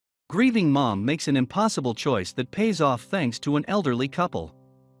Grieving mom makes an impossible choice that pays off thanks to an elderly couple.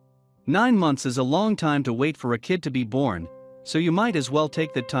 9 months is a long time to wait for a kid to be born, so you might as well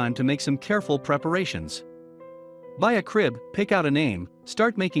take the time to make some careful preparations. Buy a crib, pick out a name,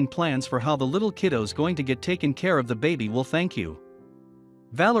 start making plans for how the little kiddo's going to get taken care of. The baby will thank you.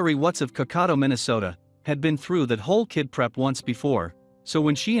 Valarie Watts of Cokato, Minnesota, had been through that whole kid prep once before, so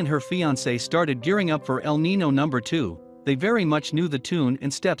when she and her fiancé started gearing up for El Niño #2, they very much knew the tune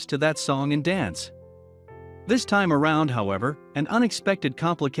and steps to that song and dance. This time around, however, an unexpected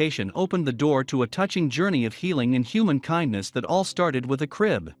complication opened the door to a touching journey of healing and human kindness that all started with a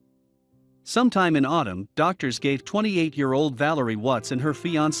crib. Sometime in autumn, doctors gave 28-year-old Valarie Watts and her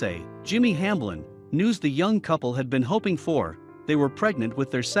fiancé, Jimmy Hamblin, news the young couple had been hoping for. They were pregnant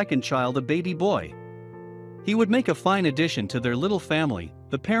with their second child, a baby boy. He would make a fine addition to their little family.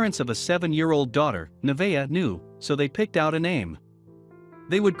 The parents of a 7-year-old daughter, Nevaeh, knew, so they picked out a name.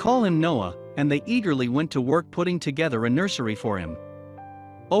 They would call him Noah, and they eagerly went to work putting together a nursery for him.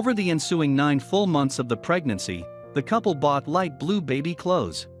 Over the ensuing 9 full months of the pregnancy, the couple bought light blue baby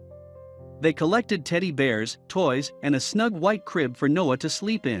clothes. They collected teddy bears, toys, and a snug white crib for Noah to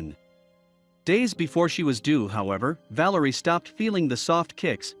sleep in. Days before she was due, however, Valarie stopped feeling the soft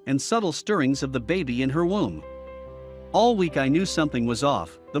kicks and subtle stirrings of the baby in her womb. "All week I knew something was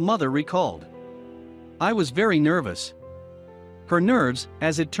off," the mother recalled. "I was very nervous." Her nerves,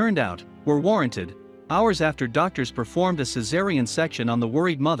 as it turned out, were warranted. Hours after doctors performed a cesarean section on the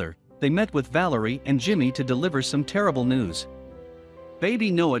worried mother, they met with Valarie and Jimmy to deliver some terrible news. Baby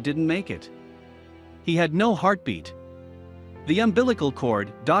Noah didn't make it. He had no heartbeat. The umbilical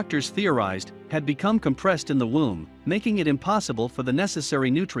cord, doctors theorized, had become compressed in the womb, making it impossible for the necessary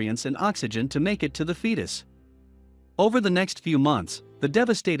nutrients and oxygen to make it to the fetus. Over the next few months, the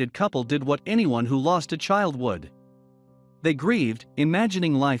devastated couple did what anyone who lost a child would. They grieved,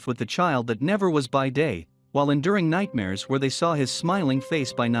 imagining life with the child that never was by day, while enduring nightmares where they saw his smiling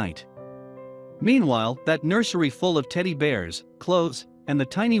face by night. Meanwhile, that nursery full of teddy bears, clothes, and the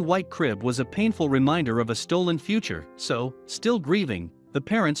tiny white crib was a painful reminder of a stolen future. So, still grieving, the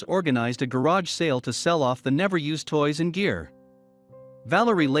parents organized a garage sale to sell off the never-used toys and gear.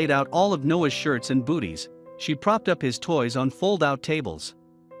 Valarie laid out all of Noah's shirts and booties. She propped up his toys on fold-out tables.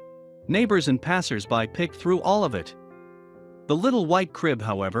 Neighbors and passers-by picked through all of it. The little white crib,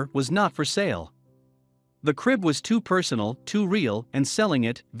 however, was not for sale. The crib was too personal, too real, and selling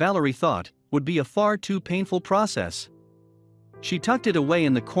it, Valarie thought, would be a far too painful process. She tucked it away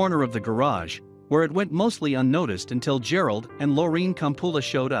in the corner of the garage, where it went mostly unnoticed until Gerald and Lorene Campula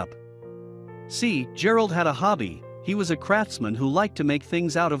showed up. See, Gerald had a hobby. He was a craftsman who liked to make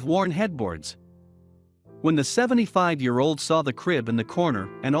things out of worn headboards. When the 75-year-old saw the crib in the corner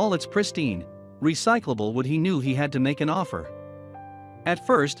and all its pristine, recyclable wood, he knew he had to make an offer. At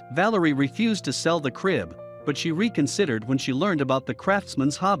first, Valarie refused to sell the crib, but she reconsidered when she learned about the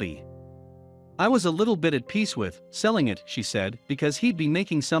craftsman's hobby. "I was a little bit at peace with selling it," she said, "because he'd be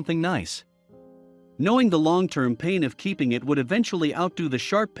making something nice." Knowing the long-term pain of keeping it would eventually outdo the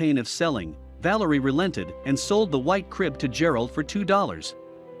sharp pain of selling, Valarie relented and sold the white crib to Gerald for $2.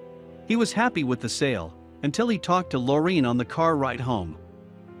 He was happy with the sale, until he talked to Lorene on the car ride home.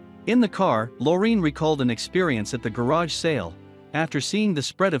 In the car, Lorene recalled an experience at the garage sale. After seeing the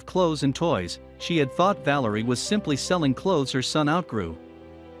spread of clothes and toys, she had thought Valarie was simply selling clothes her son outgrew.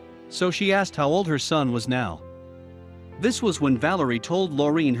 So she asked how old her son was now. This was when Valarie told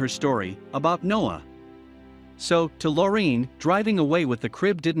Lorene her story about Noah. So, to Lorene, driving away with the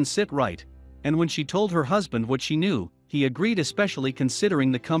crib didn't sit right, and when she told her husband what she knew, he agreed, especially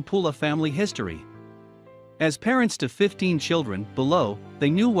considering the Campula family history. As parents to 15 children below, they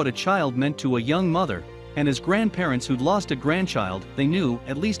knew what a child meant to a young mother, and as grandparents who'd lost a grandchild, they knew,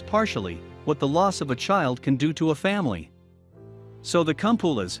 at least partially, what the loss of a child can do to a family. So the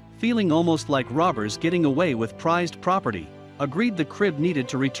Campulas, feeling almost like robbers getting away with prized property, agreed the crib needed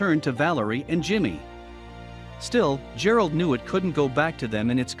to return to Valarie and Jimmy. Still, Gerald knew it couldn't go back to them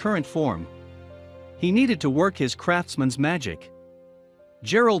in its current form. He needed to work his craftsman's magic.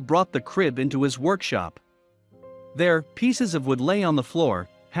 Gerald brought the crib into his workshop. There, pieces of wood lay on the floor,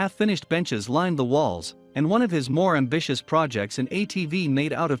 half-finished benches lined the walls, and one of his more ambitious projects, an ATV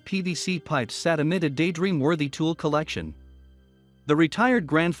made out of PVC pipes, sat amid a daydream-worthy tool collection. The retired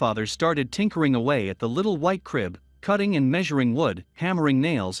grandfather started tinkering away at the little white crib, cutting and measuring wood, hammering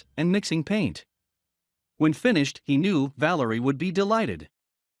nails, and mixing paint. When finished, he knew Valarie would be delighted.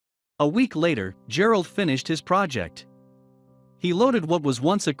 A week later, Gerald finished his project. He loaded what was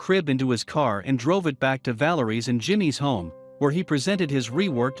once a crib into his car and drove it back to Valarie's and Jimmy's home, where he presented his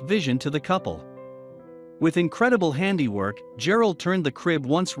reworked vision to the couple. With incredible handiwork, Gerald turned the crib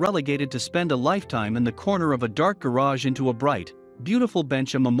once relegated to spend a lifetime in the corner of a dark garage into a bright, beautiful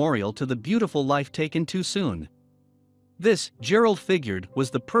bench, a memorial to the beautiful life taken too soon. This, Gerald figured,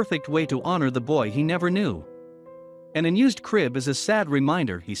 was the perfect way to honor the boy he never knew. An unused crib is a sad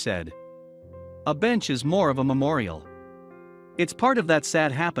reminder, he said. A bench is more of a memorial. It's part of that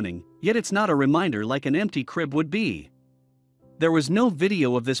sad happening, yet it's not a reminder like an empty crib would be. There was no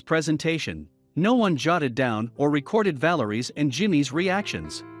video of this presentation. No one jotted down or recorded Valarie's and Jimmy's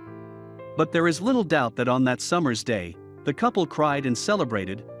reactions. But there is little doubt that on that summer's day, the couple cried and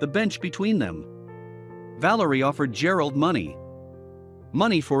celebrated the bench between them. Valarie offered Gerald money.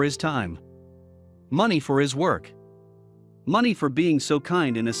 Money for his time. Money for his work. Money for being so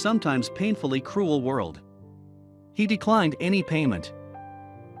kind in a sometimes painfully cruel world. He declined any payment.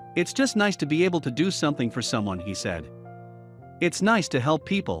 It's just nice to be able to do something for someone, he said. It's nice to help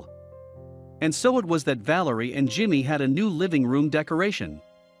people. And so it was that Valarie and Jimmy had a new living room decoration.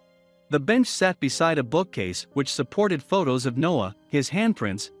 The bench sat beside a bookcase which supported photos of Noah, his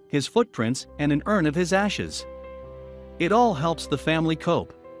handprints, his footprints, and an urn of his ashes. It all helps the family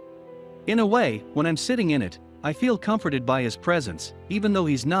cope. In a way, when I'm sitting in it, I feel comforted by his presence, even though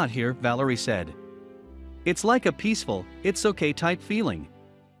he's not here, Valarie said. It's like a peaceful, it's okay type feeling.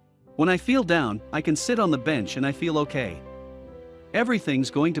 When I feel down, I can sit on the bench and I feel okay.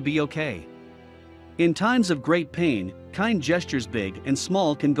 Everything's going to be okay. In times of great pain, kind gestures big and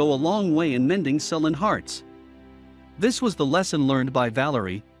small can go a long way in mending sullen hearts. This was the lesson learned by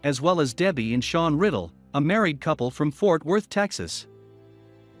Valarie, as well as Debbie and Sean Riddle, a married couple from Fort Worth, Texas.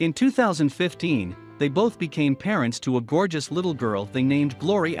 In 2015, they both became parents to a gorgeous little girl they named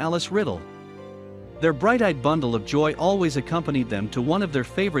Glory Alice Riddle. Their bright-eyed bundle of joy always accompanied them to one of their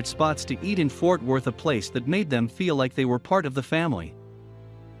favorite spots to eat in Fort Worth, a place that made them feel like they were part of the family.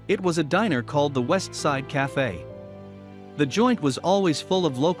 It was a diner called the West Side Cafe. The joint was always full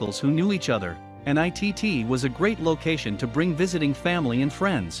of locals who knew each other, and it was a great location to bring visiting family and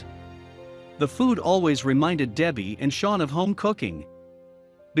friends. The food always reminded Debbie and Sean of home cooking.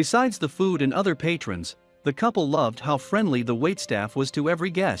 Besides the food and other patrons, the couple loved how friendly the waitstaff was to every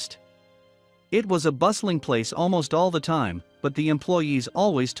guest. It was a bustling place almost all the time, but the employees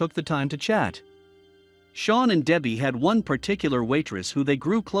always took the time to chat. Sean and Debbie had one particular waitress who they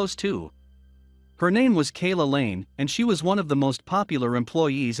grew close to. Her name was Kayla Lane, and she was one of the most popular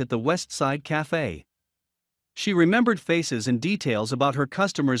employees at the West Side Cafe. She remembered faces and details about her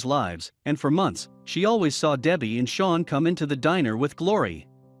customers' lives, and for months, she always saw Debbie and Sean come into the diner with Glory.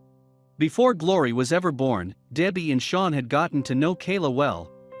 Before Glory was ever born, Debbie and Sean had gotten to know Kayla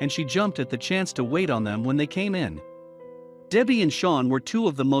well, and she jumped at the chance to wait on them when they came in. Debbie and Sean were two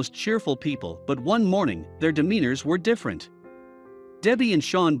of the most cheerful people, but one morning, their demeanors were different. Debbie and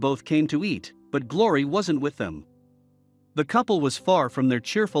Sean both came to eat, but Glory wasn't with them. The couple was far from their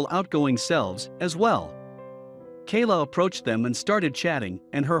cheerful, outgoing selves, as well. Kayla approached them and started chatting,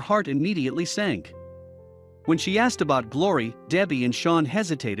 and her heart immediately sank. When she asked about Glory, Debbie and Sean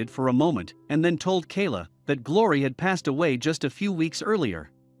hesitated for a moment, and then told Kayla that Glory had passed away just a few weeks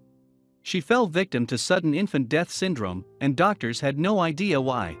earlier. She fell victim to sudden infant death syndrome, and doctors had no idea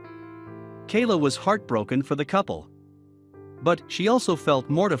why. Kayla was heartbroken for the couple. But she also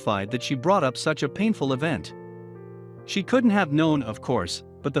felt mortified that she brought up such a painful event. She couldn't have known, of course,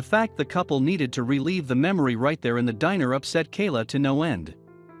 but the fact the couple needed to relieve the memory right there in the diner upset Kayla to no end.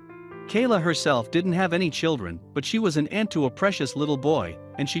 Kayla herself didn't have any children, but she was an aunt to a precious little boy,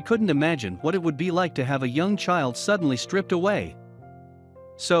 and she couldn't imagine what it would be like to have a young child suddenly stripped away.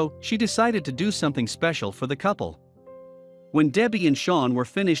 So, she decided to do something special for the couple. When Debbie and Sean were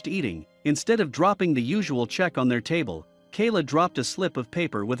finished eating, instead of dropping the usual check on their table, Kayla dropped a slip of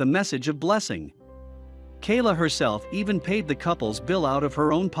paper with a message of blessing. Kayla herself even paid the couple's bill out of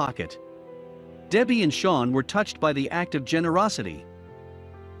her own pocket. Debbie and Sean were touched by the act of generosity.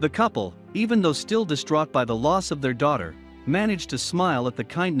 The couple, even though still distraught by the loss of their daughter, managed to smile at the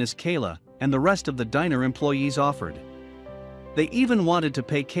kindness Kayla and the rest of the diner employees offered. They even wanted to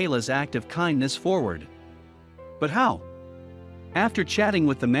pay Kayla's act of kindness forward. But how? After chatting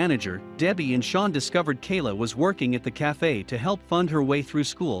with the manager, Debbie and Sean discovered Kayla was working at the cafe to help fund her way through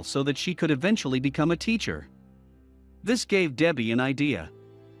school so that she could eventually become a teacher. This gave Debbie an idea.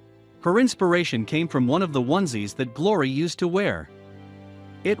 Her inspiration came from one of the onesies that Glory used to wear.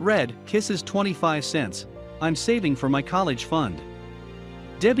 It read, "Kisses 25 cents, I'm saving for my college fund."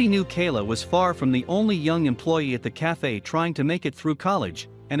 Debbie knew Kayla was far from the only young employee at the cafe trying to make it through college,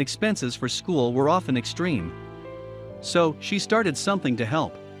 and expenses for school were often extreme. So, she started something to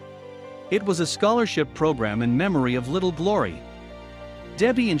help. It was a scholarship program in memory of little Glory.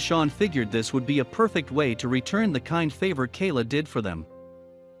 Debbie and Sean figured this would be a perfect way to return the kind favor Kayla did for them.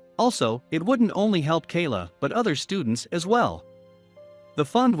 Also, it wouldn't only help Kayla but other students as well. The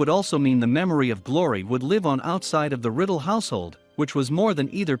fund would also mean the memory of Glory would live on outside of the Riddle household, which was more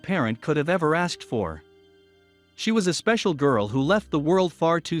than either parent could have ever asked for. She was a special girl who left the world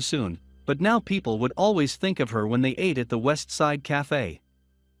far too soon, but now people would always think of her when they ate at the West Side Cafe.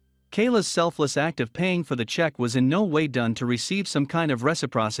 Kayla's selfless act of paying for the check was in no way done to receive some kind of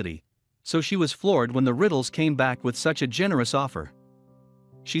reciprocity, so she was floored when the Riddles came back with such a generous offer.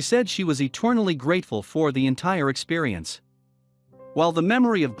 She said she was eternally grateful for the entire experience. While the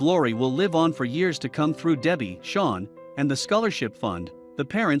memory of Glory will live on for years to come through Debbie, Sean, and the scholarship fund, the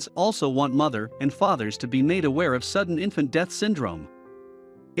parents also want mother and fathers to be made aware of sudden infant death syndrome.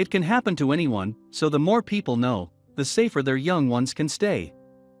 It can happen to anyone, so the more people know, the safer their young ones can stay.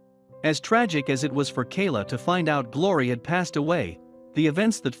 As tragic as it was for Kayla to find out Glory had passed away, the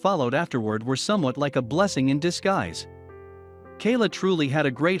events that followed afterward were somewhat like a blessing in disguise. Kayla truly had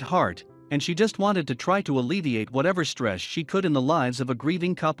a great heart, and she just wanted to try to alleviate whatever stress she could in the lives of a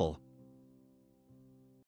grieving couple.